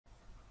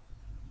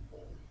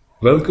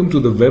Welcome to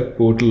the web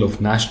portal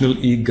of National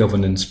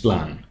E-Governance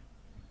Plan.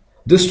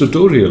 This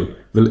tutorial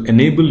will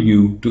enable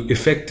you to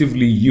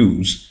effectively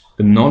use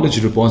the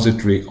knowledge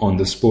repository on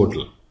this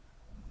portal.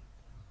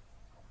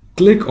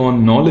 Click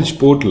on Knowledge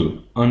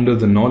Portal under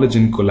the Knowledge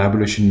and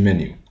Collaboration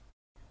menu.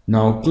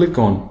 Now click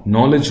on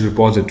Knowledge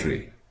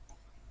Repository.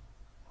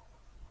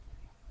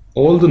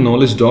 All the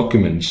knowledge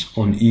documents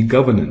on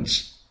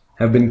e-governance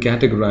have been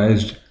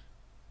categorized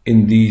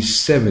in these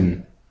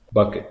 7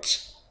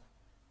 buckets.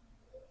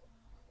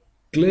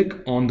 Click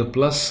on the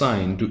plus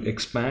sign to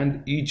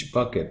expand each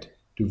bucket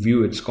to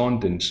view its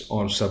contents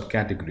or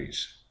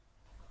subcategories.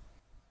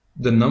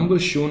 The number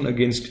shown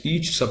against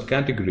each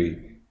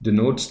subcategory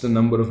denotes the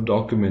number of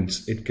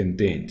documents it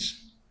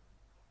contains.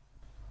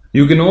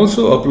 You can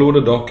also upload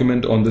a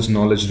document on this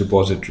knowledge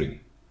repository.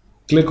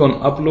 Click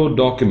on Upload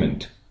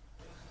Document.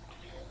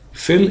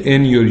 Fill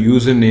in your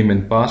username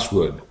and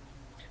password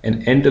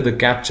and enter the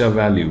CAPTCHA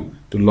value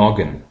to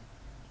log in.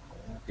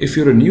 If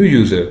you're a new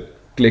user,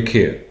 click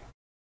here.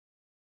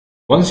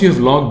 Once you have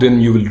logged in,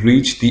 you will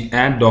reach the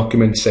Add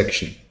Document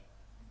section.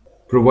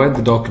 Provide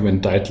the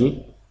document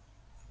title,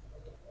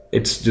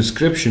 its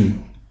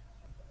description.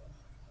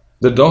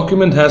 The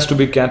document has to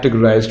be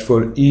categorized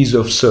for ease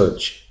of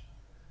search.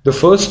 The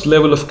first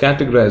level of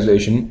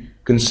categorization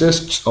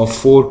consists of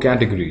 4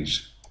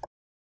 categories.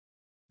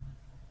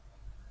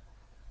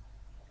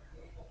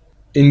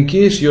 In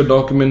case your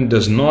document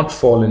does not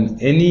fall in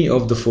any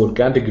of the 4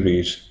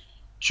 categories,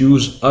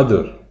 choose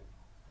Other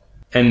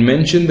and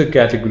mention the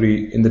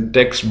category in the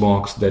text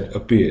box that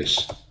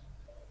appears.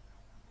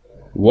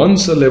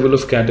 Once a level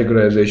of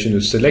categorization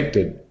is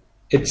selected,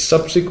 its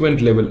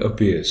subsequent level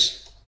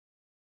appears.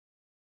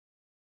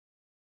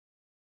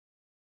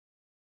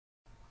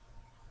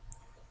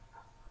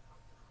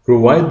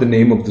 Provide the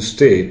name of the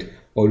state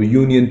or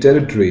union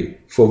territory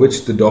for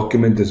which the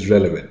document is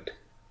relevant.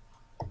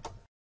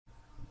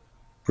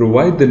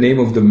 Provide the name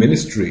of the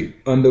ministry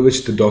under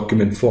which the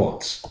document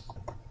falls.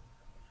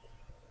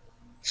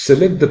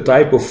 Select the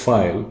type of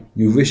file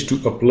you wish to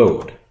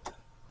upload.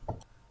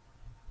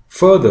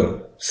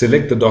 Further,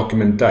 select the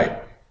document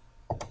type.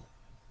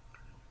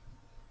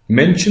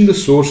 Mention the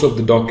source of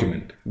the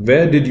document.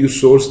 Where did you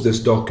source this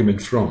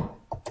document from?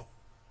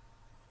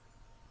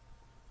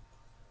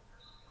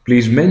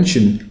 Please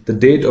mention the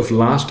date of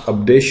last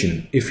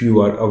updation if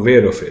you are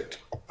aware of it.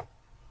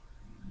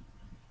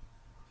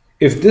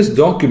 If this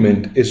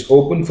document is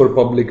open for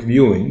public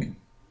viewing,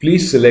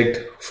 please select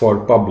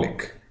For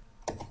Public.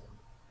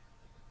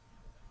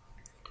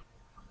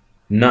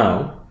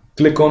 Now,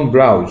 click on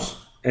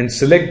Browse and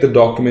select the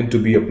document to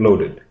be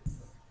uploaded.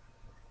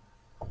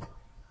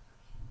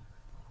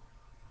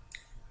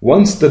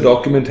 Once the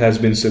document has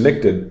been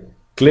selected,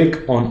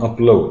 click on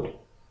Upload.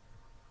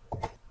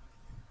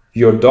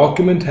 Your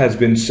document has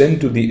been sent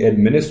to the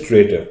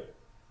administrator.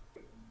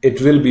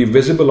 It will be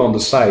visible on the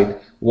site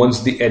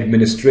once the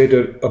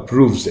administrator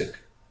approves it.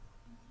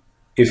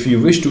 If you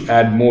wish to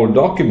add more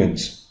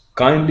documents,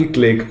 kindly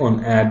click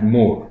on Add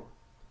More.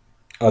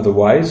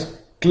 Otherwise,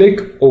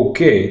 click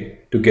OK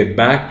to get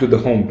back to the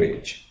home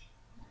page.